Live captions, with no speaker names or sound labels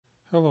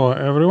Hello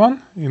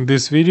everyone, in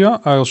this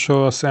video I'll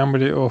show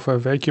assembly of a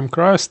vacuum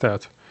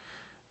cryostat,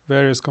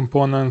 various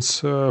components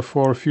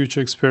for future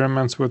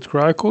experiments with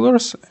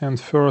cryocoolers, and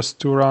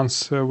first two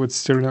runs with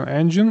Stirling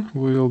engine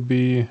will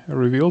be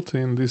revealed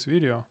in this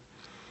video.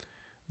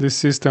 This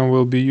system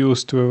will be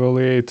used to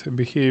evaluate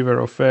behavior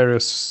of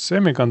various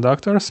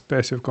semiconductors,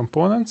 passive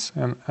components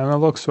and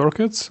analog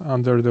circuits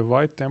under the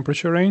wide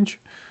temperature range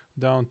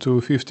down to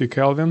 50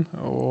 Kelvin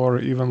or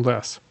even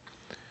less.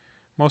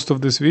 Most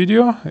of this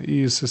video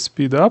is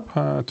speed up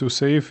to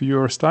save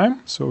viewers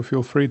time, so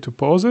feel free to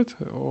pause it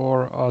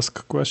or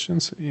ask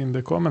questions in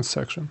the comments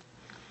section.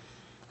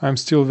 I'm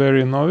still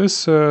very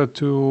novice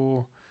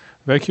to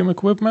vacuum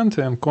equipment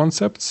and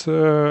concepts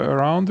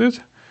around it,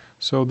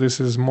 so this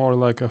is more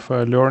like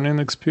a learning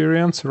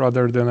experience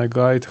rather than a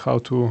guide how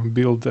to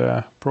build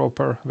a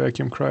proper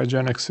vacuum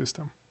cryogenic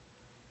system.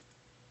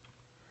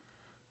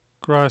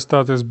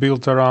 Cryostat is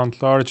built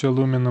around large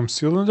aluminum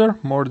cylinder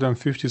more than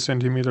 50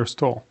 centimeters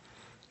tall.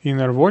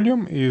 Inner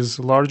volume is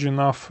large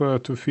enough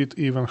to fit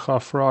even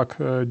half-rack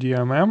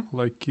DMM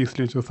like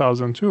Keithley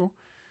 2002,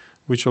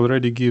 which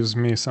already gives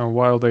me some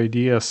wild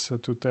ideas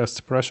to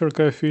test pressure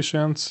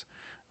coefficients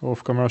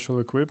of commercial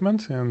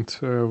equipment and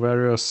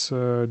various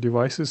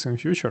devices in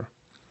future.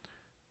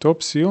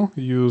 Top seal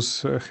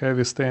use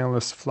heavy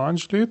stainless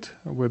flange lid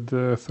with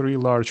 3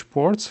 large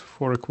ports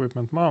for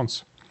equipment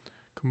mounts.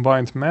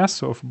 Combined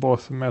mass of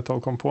both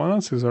metal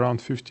components is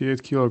around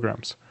 58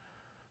 kilograms.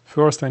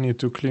 First I need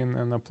to clean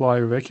and apply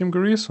vacuum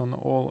grease on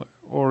all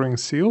O-ring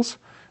seals,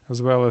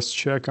 as well as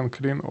check and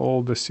clean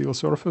all the seal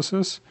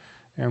surfaces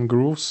and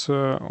grooves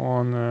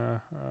on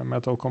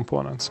metal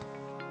components.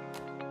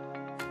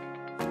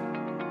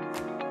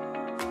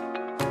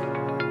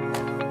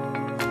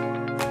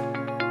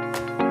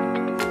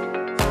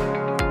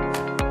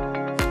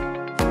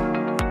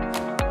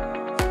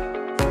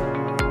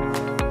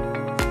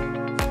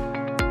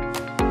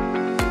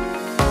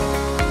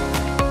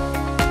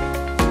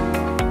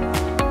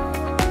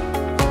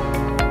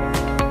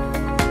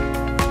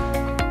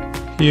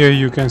 Here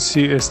you can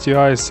see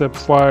STI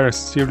Sapphire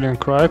Stirling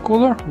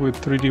Cryocooler with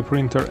 3D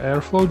printer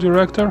airflow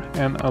director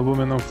and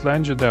aluminum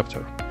flange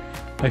adapter.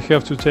 I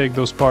have to take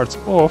those parts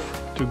off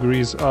to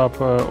grease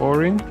up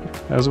O-ring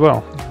as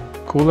well.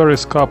 Cooler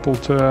is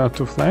coupled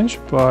to flange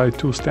by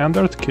 2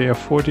 standard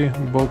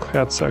KF40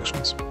 bulkhead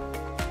sections.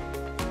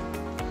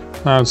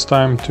 Now it's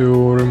time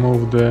to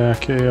remove the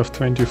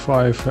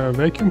KF25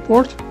 vacuum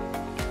port.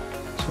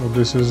 So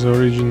this is the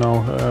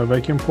original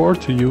vacuum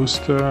port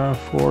used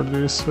for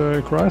this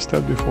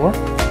cryostat before.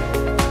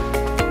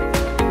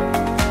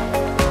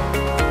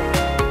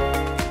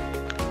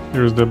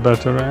 Here's the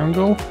better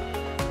angle.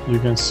 You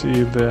can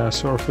see the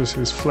surface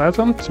is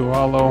flattened to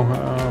allow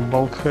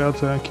bulkhead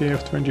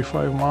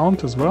KF25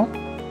 mount as well.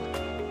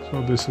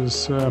 So this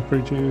is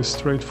pretty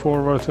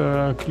straightforward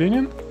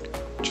cleaning,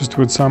 just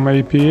with some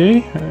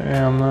APA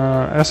and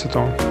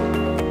acetone.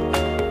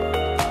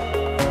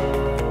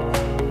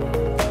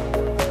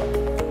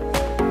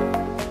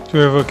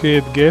 To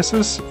evacuate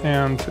gases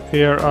and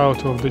air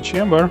out of the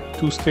chamber,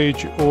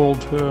 2-stage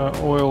old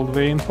oil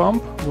vane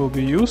pump will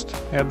be used,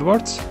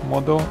 Edwards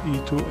model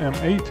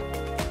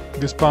E2M8.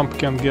 This pump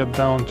can get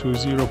down to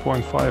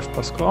 0.5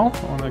 Pascal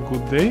on a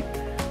good day,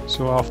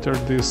 so after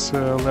this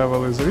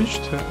level is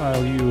reached,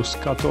 I'll use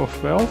cut-off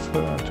valve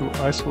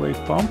to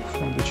isolate pump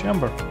from the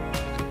chamber.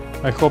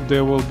 I hope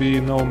there will be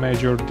no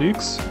major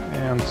leaks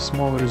and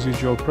small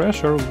residual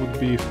pressure would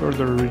be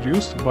further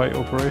reduced by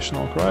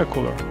operational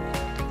cryocooler.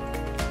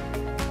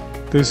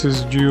 This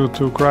is due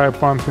to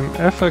cryopumping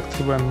effect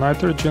when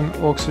nitrogen,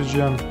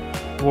 oxygen,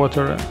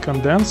 water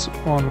condense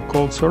on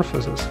cold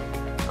surfaces.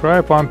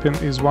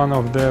 Cryopumping is one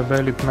of the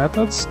valid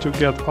methods to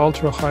get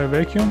ultra-high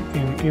vacuum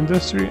in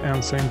industry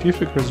and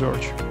scientific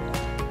research.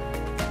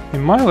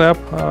 In my lab,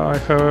 I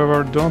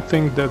however don't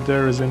think that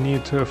there is a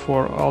need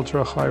for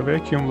ultra-high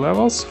vacuum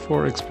levels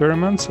for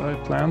experiments I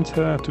planned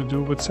to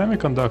do with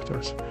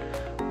semiconductors.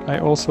 I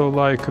also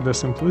like the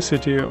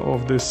simplicity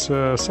of this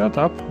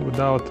setup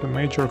without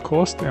major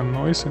cost and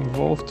noise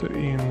involved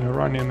in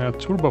running a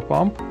turbo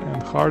pump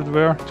and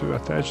hardware to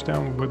attach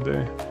them with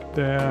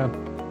the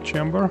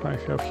chamber I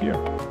have here.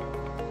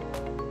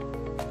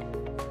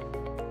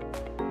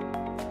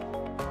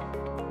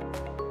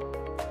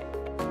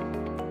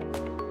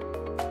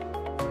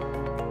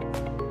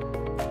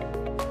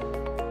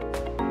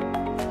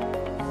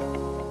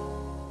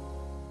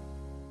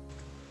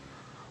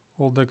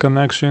 All the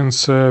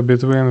connections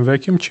between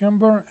vacuum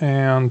chamber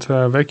and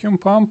vacuum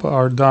pump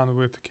are done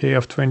with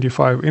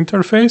KF25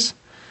 interface.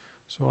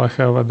 So I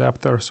have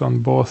adapters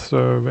on both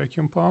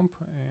vacuum pump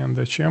and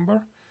the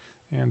chamber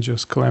and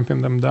just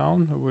clamping them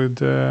down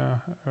with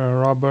a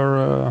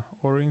rubber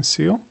O-ring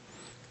seal.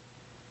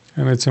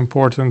 And it's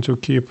important to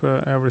keep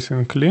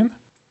everything clean.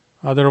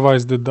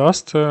 Otherwise the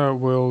dust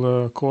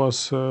will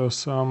cause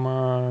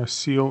some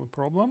seal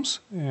problems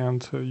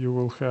and you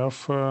will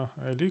have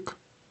a leak.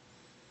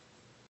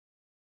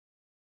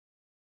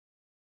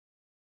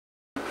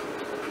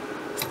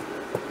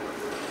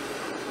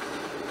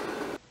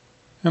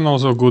 And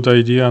also good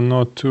idea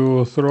not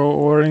to throw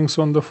O-rings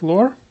on the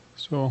floor.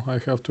 So I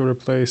have to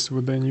replace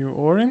with a new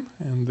O-ring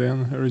and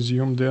then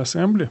resume the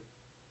assembly.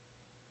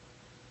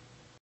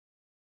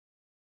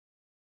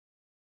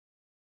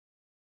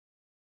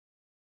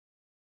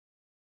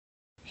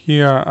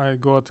 Here I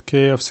got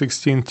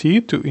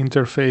KF16T to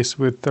interface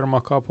with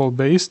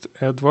thermocouple-based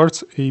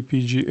Edwards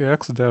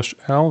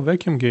APGX-L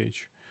vacuum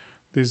gauge.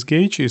 This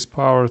gauge is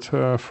powered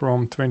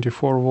from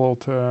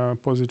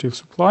 24-volt positive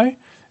supply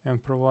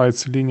and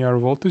provides linear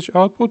voltage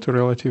output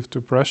relative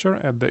to pressure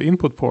at the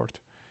input port.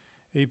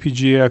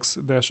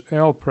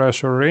 APGX-L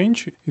pressure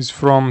range is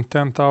from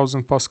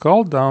 10,000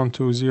 Pascal down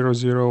to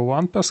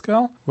 001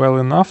 Pascal, well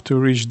enough to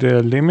reach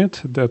the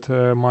limit that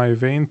my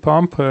vane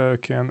pump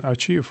can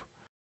achieve.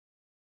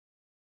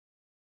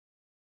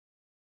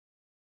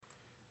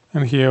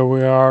 And here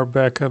we are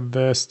back at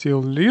the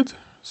steel lid,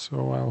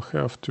 so I'll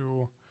have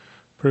to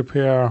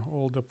prepare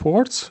all the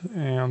ports,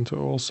 and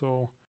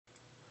also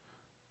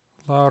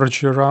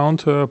large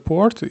round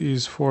port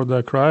is for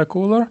the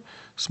cryocooler,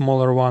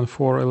 smaller one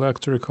for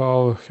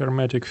electrical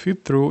hermetic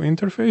fit-through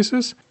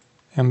interfaces,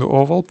 and the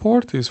oval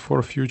port is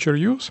for future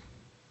use.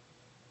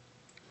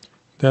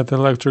 That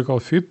electrical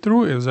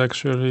fit-through is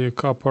actually a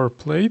copper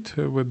plate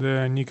with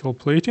the nickel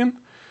plating,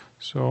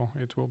 so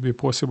it will be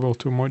possible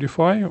to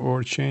modify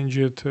or change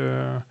it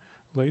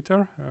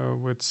later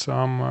with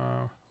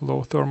some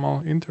low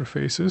thermal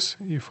interfaces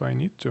if I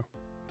need to.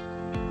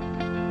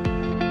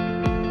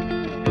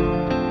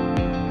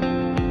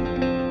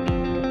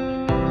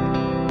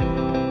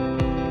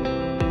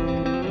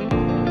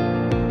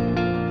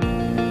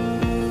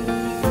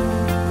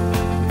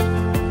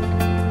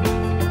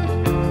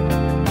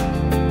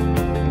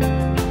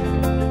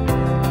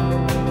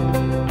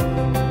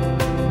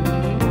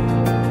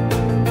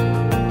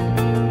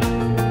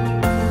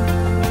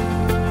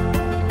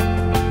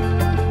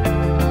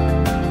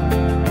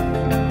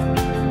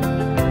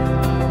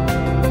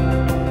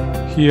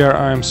 Here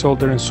I am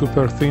soldering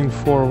super thin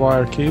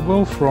 4-wire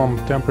cable from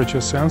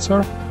temperature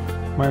sensor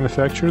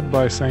manufactured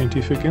by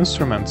Scientific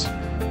Instruments.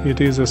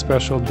 It is a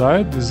special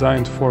die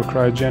designed for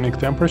cryogenic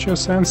temperature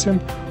sensing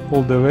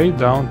all the way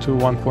down to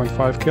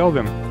 1.5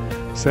 Kelvin.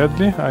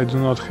 Sadly, I do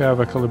not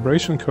have a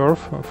calibration curve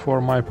for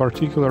my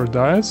particular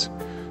dies,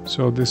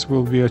 so this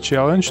will be a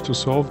challenge to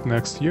solve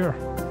next year.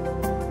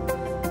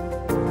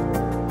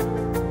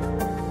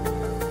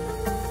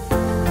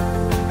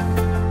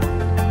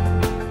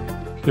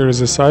 Here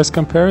is a size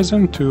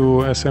comparison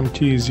to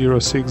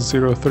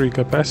SMT0603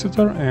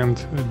 capacitor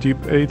and Deep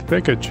 8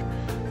 package.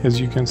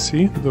 As you can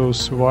see,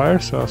 those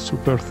wires are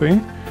super thin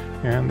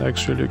and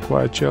actually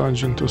quite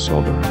challenging to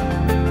solder.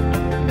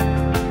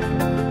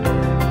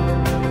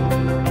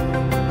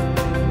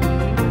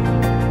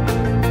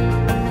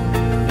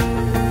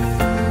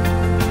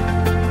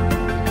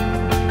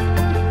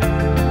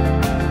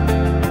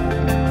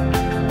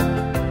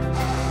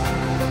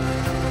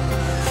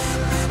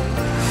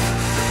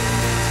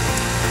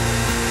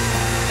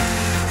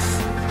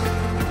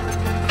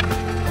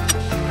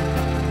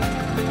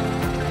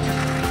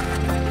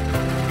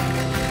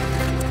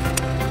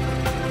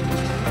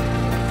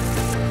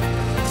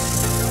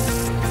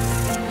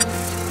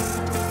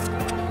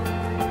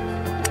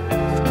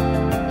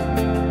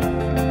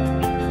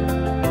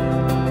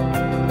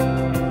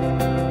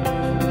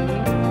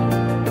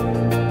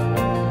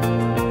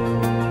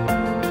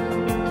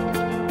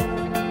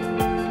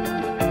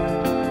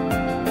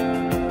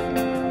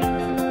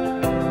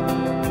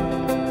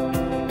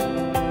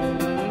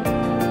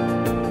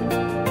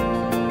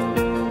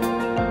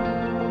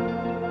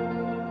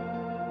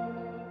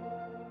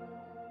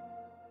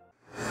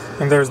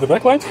 And there's the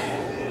backlight,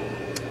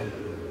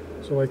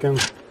 so I can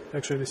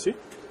actually see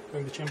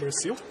when the chamber is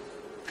sealed.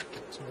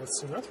 So let's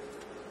see that.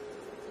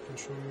 I can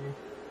show you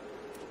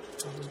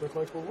how this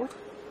backlight will work.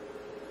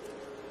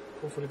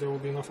 Hopefully there will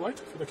be enough light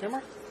for the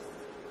camera.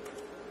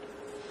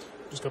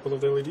 Just a couple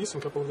of the LEDs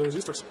and a couple of the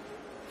resistors.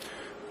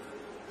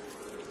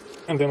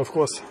 And then of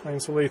course I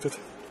insulated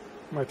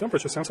my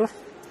temperature sensor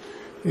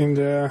in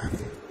the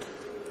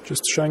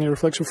just shiny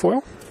reflection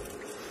foil.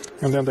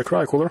 And then the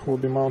cryocooler will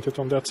be mounted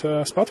on that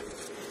spot.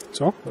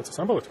 So let's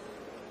assemble it.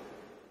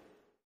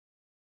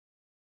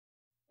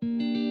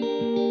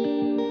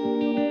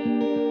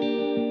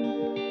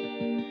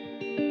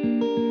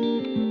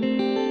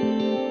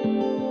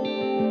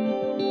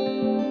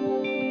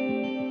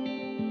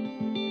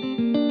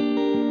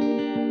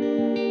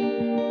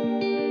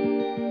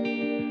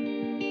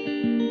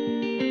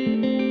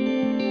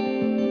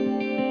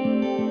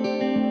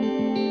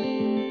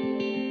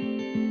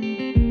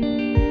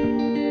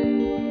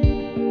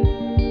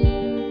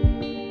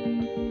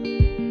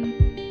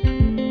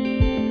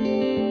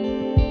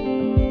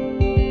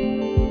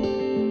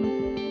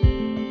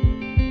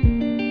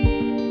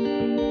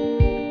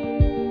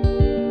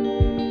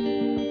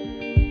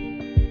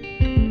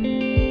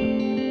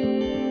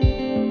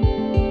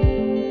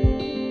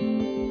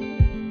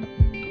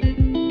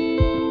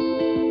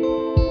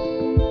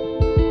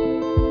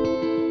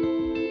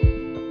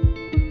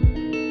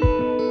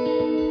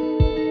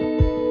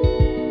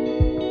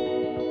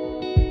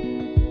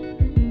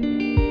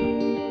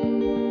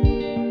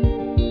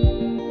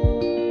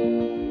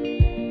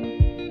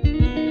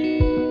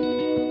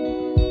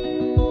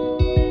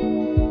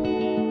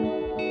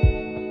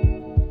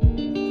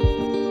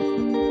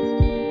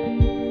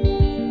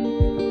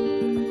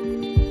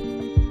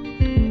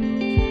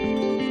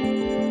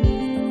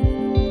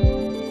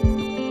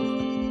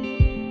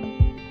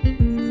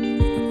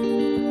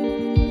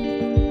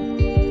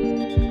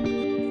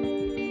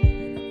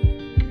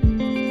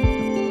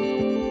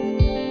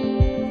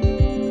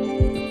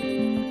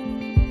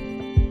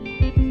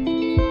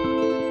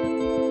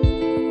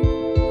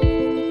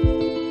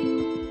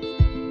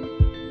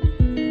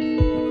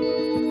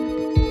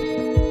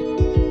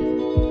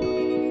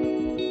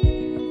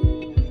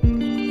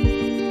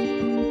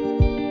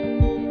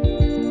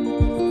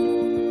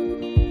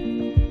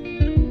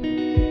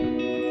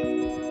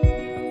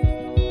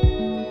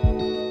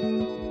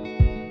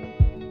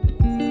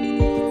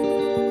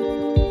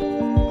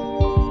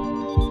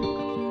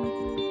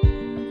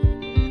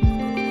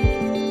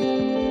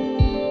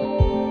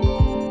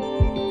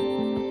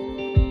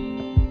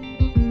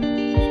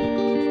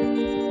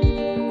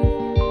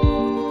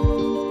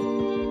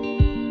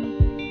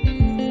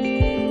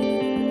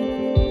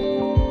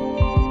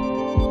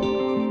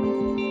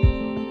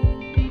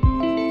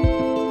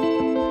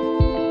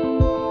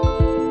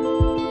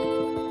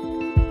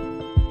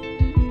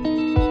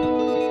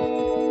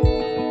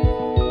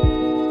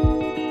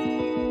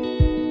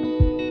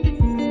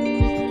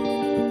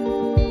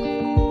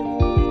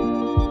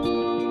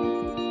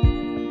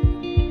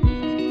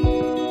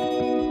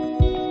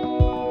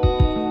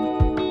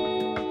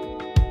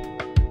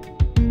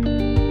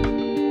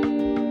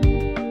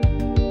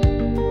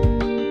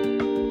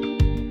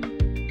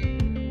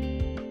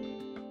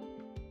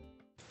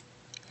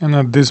 And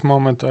at this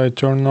moment I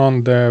turn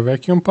on the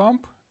vacuum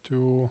pump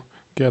to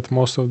get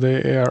most of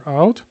the air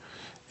out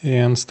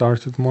and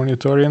started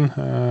monitoring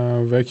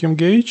vacuum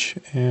gauge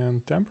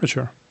and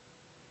temperature.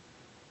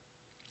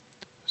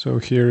 So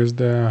here is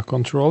the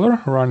controller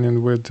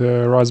running with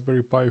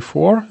Raspberry Pi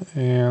 4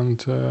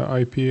 and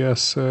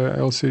IPS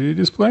LCD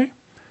display.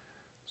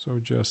 So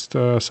just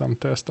some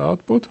test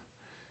output,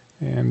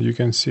 and you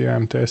can see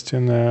I'm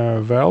testing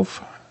a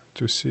valve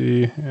to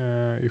see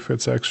if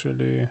it's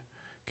actually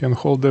can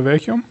hold the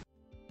vacuum.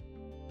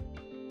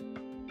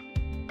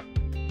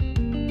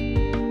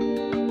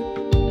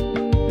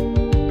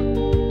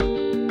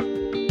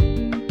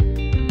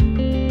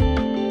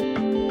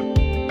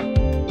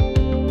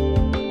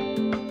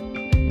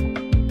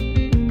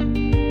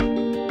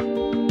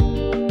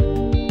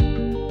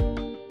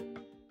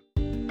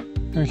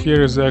 And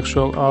here is the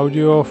actual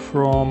audio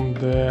from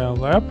the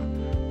lab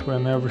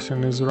when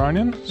everything is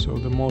running. So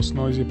the most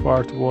noisy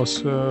part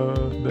was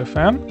the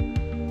fan,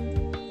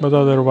 but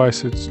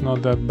otherwise it's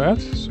not that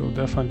bad, so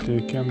definitely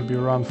it can be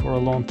run for a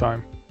long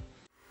time.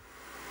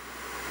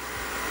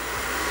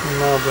 And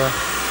now the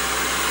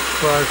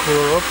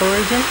Cryocooler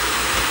operating.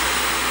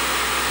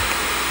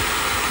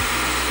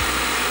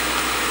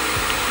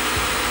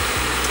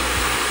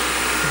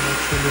 I'll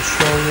actually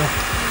show you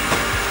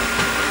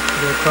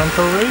the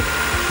control rate.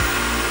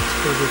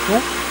 Pretty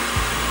cool.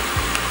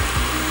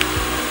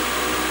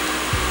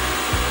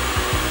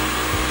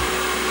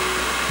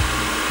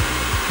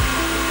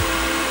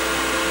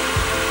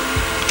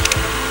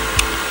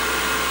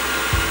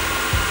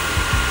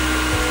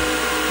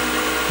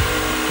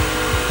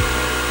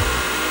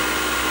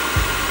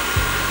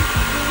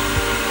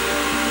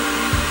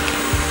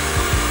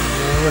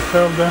 And we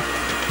have the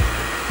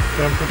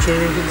temperature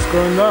is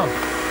going down.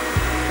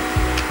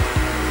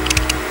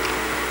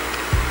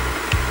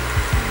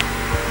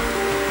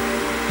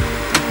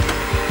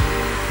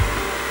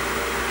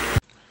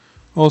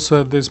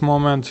 Also at this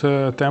moment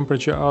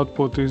temperature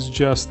output is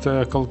just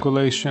a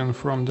calculation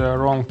from the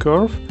wrong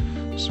curve,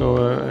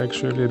 so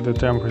actually the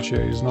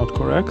temperature is not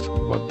correct,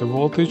 but the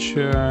voltage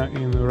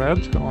in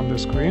red on the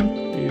screen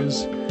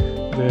is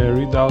the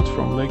readout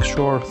from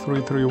Lakeshore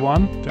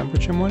 331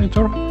 temperature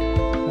monitor,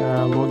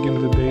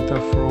 logging the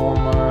data from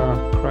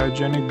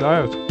cryogenic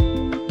diode.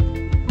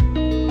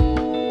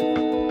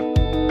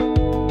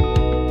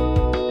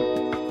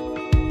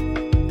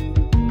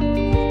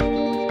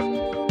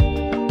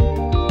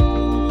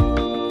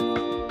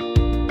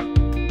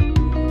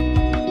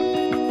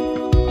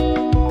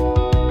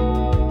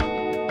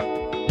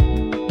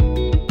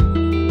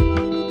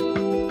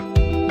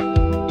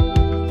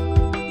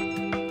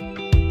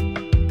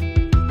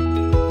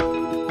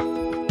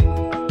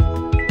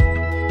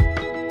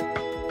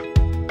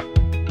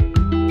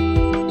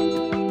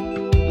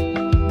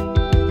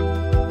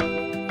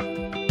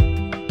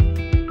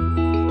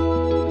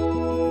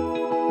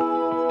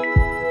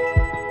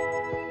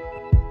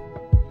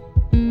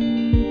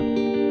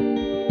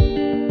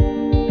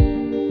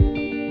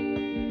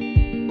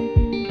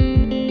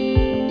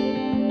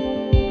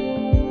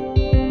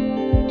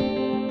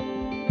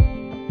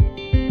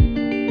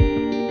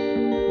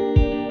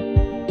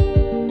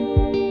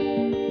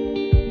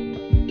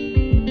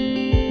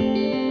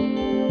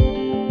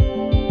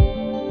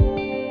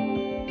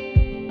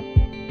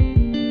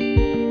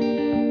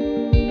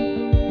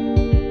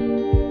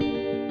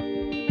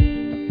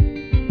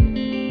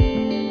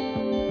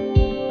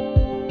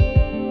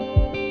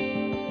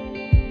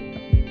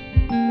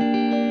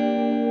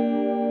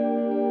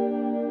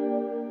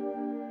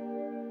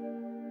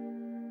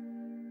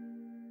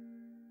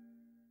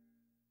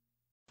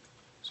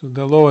 So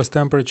the lowest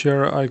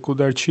temperature I could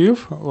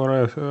achieve,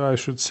 or I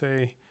should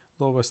say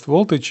lowest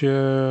voltage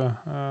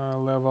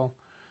level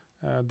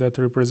that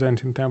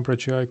representing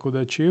temperature I could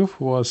achieve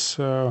was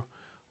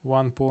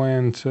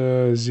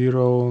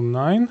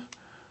 1.09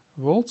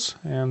 volts,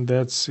 and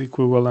that's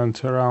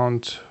equivalent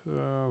around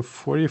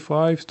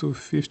 45 to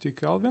 50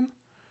 Kelvin,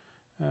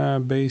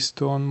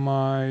 based on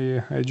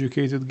my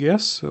educated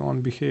guess on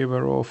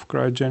behavior of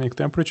cryogenic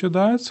temperature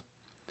diodes.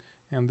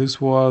 And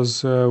this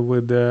was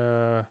with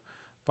the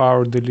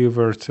power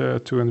delivered to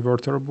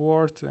inverter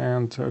board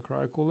and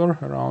Cryocooler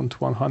around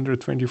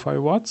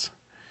 125 watts,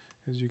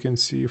 as you can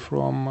see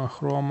from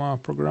Chroma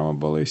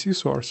programmable AC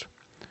source.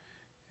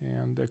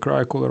 And the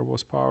Cryocooler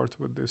was powered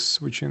with this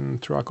switching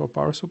tracker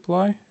power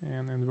supply,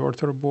 and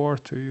inverter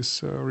board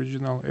is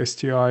original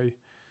STI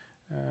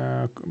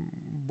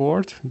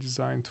board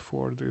designed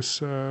for this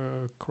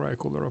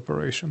Cryocooler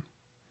operation.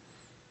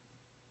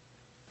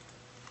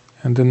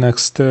 And the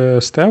next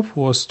step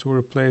was to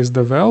replace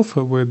the valve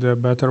with a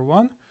better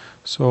one,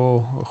 so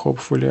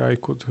hopefully I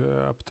could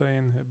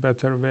obtain a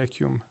better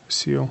vacuum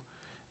seal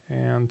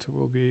and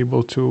will be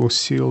able to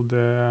seal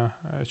the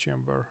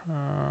chamber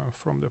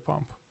from the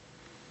pump.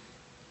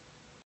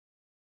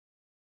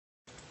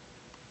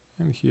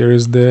 And here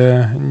is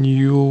the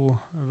new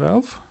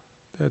valve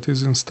that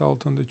is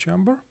installed on the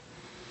chamber.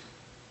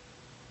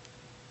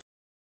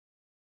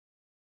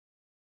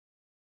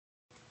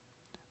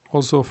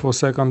 Also for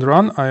second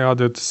run, I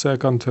added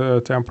second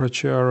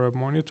temperature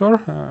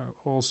monitor,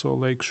 also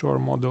Lakeshore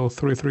model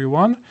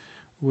 331,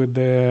 with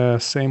the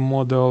same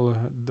model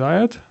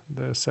diode,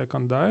 the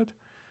second diode,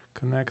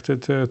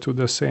 connected to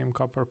the same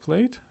copper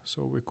plate,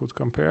 so we could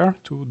compare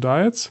two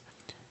diodes.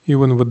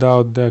 Even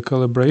without the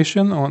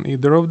calibration on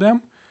either of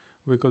them,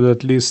 we could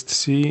at least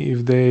see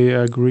if they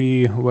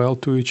agree well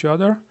to each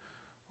other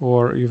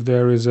or if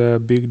there is a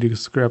big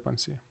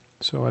discrepancy.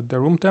 So at the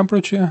room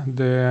temperature,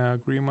 the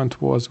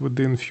agreement was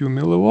within few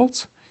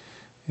millivolts,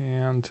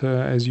 and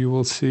as you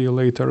will see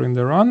later in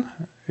the run,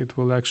 it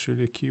will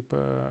actually keep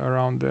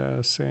around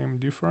the same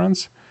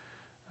difference,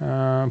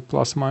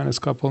 plus minus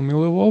couple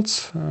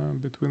millivolts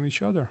between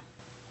each other.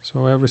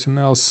 So everything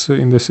else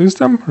in the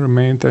system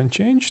remained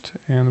unchanged,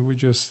 and we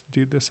just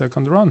did the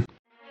second run.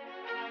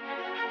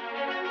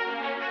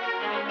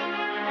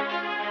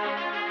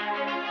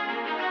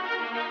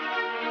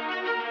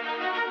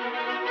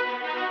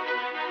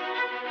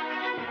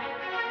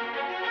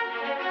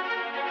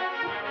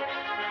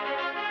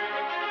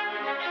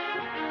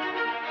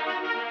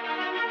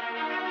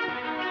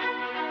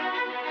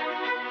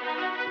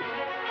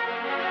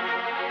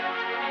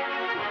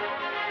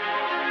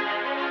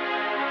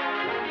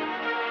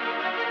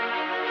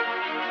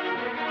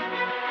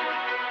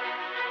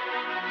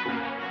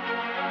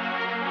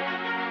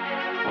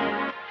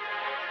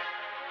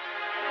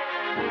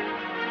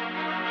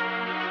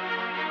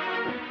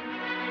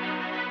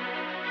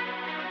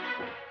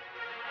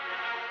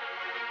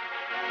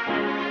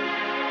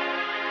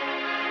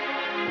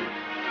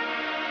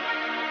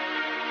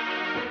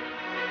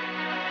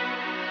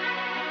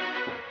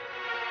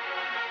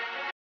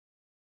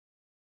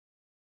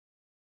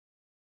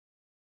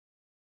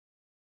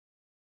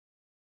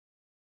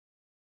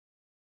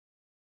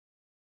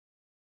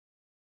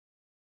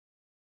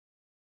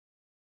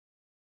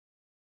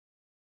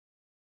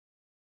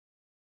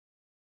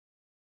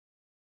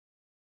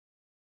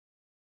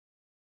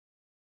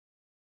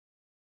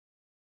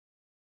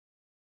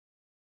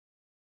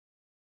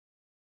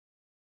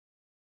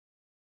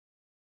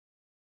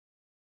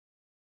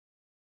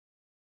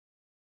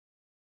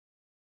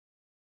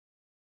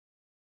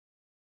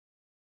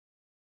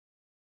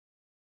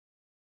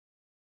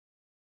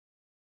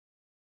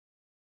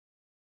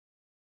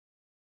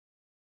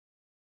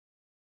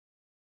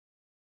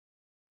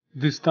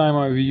 This time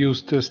I've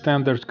used a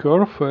standard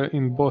curve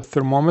in both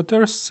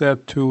thermometers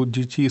set to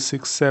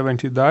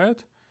DT670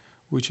 diode,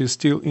 which is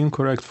still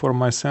incorrect for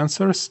my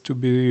sensors to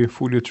be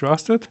fully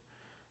trusted,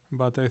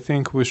 but I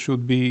think we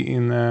should be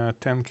in a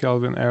 10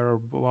 Kelvin error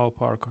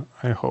ballpark,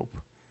 I hope.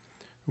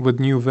 With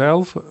new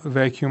valve,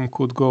 vacuum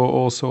could go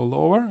also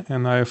lower,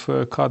 and I've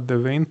cut the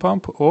vane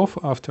pump off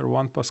after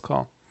 1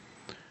 Pascal.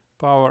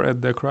 Power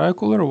at the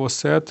Cryocooler was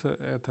set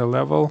at a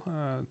level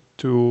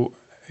to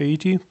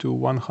 80 to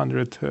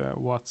 100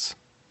 watts.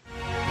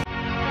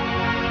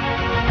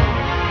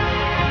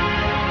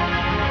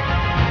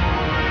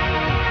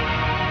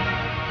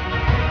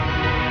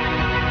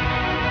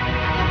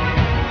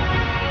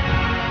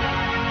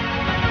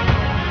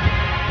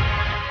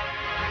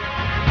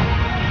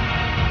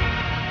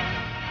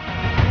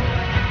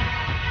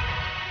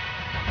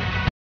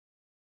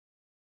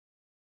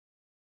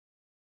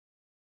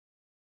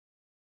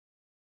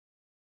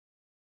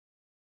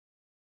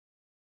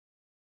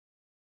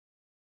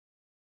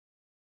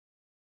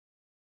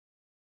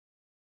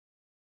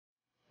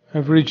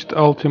 I've reached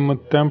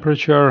ultimate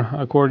temperature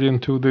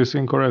according to this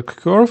incorrect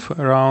curve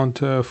around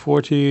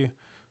 40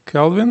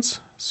 kelvins.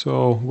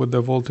 So with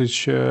the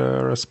voltage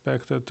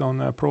respected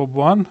on probe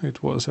 1,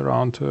 it was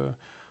around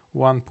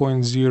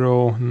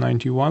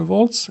 1.091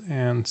 volts,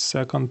 and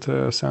second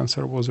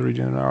sensor was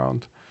reading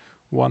around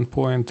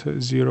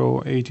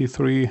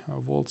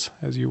 1.083 volts,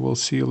 as you will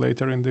see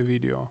later in the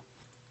video.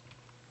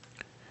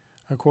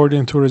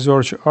 According to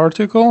research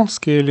article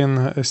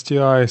scaling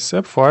STI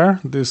Sapphire,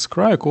 this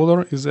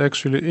Cryocooler is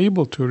actually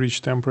able to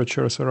reach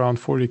temperatures around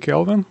 40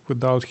 Kelvin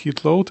without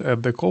heat load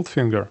at the cold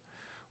finger.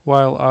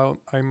 While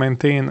I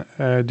maintain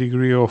a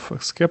degree of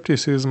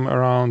skepticism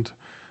around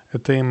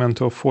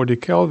attainment of 40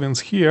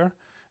 Kelvins here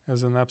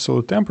as an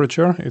absolute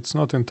temperature, it's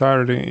not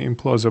entirely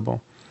implausible.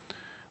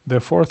 The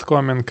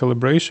forthcoming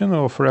calibration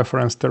of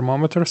reference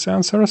thermometer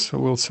sensors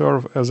will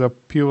serve as a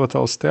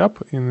pivotal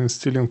step in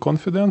instilling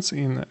confidence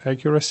in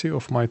accuracy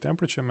of my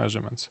temperature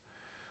measurements.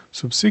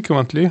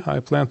 Subsequently, I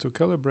plan to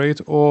calibrate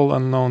all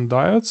unknown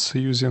diodes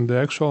using the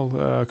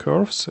actual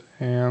curves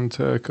and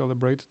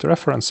calibrated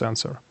reference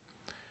sensor.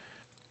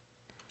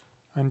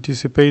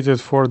 Anticipated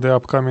for the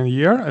upcoming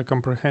year, a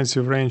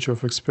comprehensive range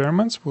of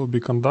experiments will be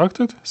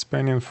conducted,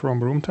 spanning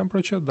from room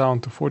temperature down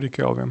to 40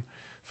 Kelvin,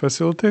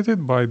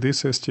 facilitated by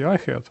this STI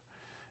head.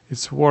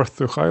 It's worth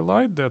to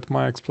highlight that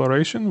my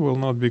exploration will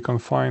not be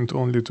confined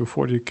only to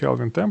 40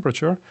 Kelvin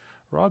temperature,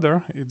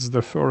 rather it's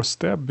the first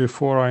step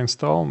before I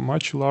install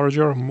much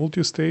larger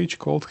multi-stage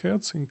cold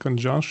heads in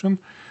conjunction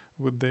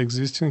with the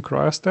existing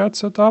Cryostat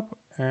setup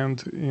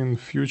and in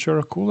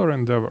future cooler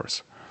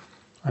endeavors.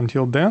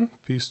 Until then,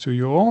 peace to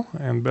you all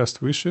and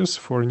best wishes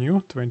for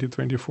new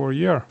 2024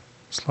 year.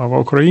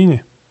 Slava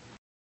Ukraini!